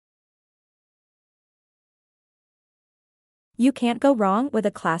You can't go wrong with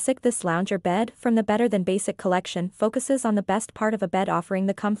a classic. This lounger bed from the Better Than Basic collection focuses on the best part of a bed, offering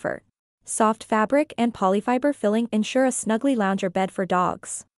the comfort. Soft fabric and polyfiber filling ensure a snuggly lounger bed for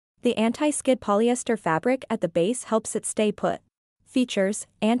dogs. The anti-skid polyester fabric at the base helps it stay put. Features: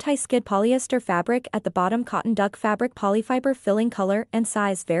 anti-skid polyester fabric at the bottom, cotton duck fabric, polyfiber filling, color and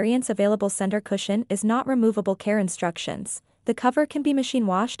size variants available. Center cushion is not removable. Care instructions: the cover can be machine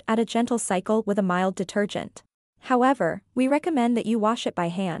washed at a gentle cycle with a mild detergent. However, we recommend that you wash it by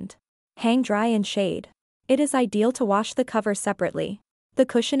hand. Hang dry in shade. It is ideal to wash the cover separately. The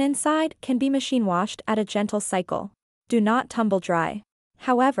cushion inside can be machine washed at a gentle cycle. Do not tumble dry.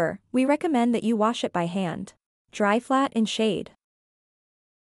 However, we recommend that you wash it by hand. Dry flat in shade.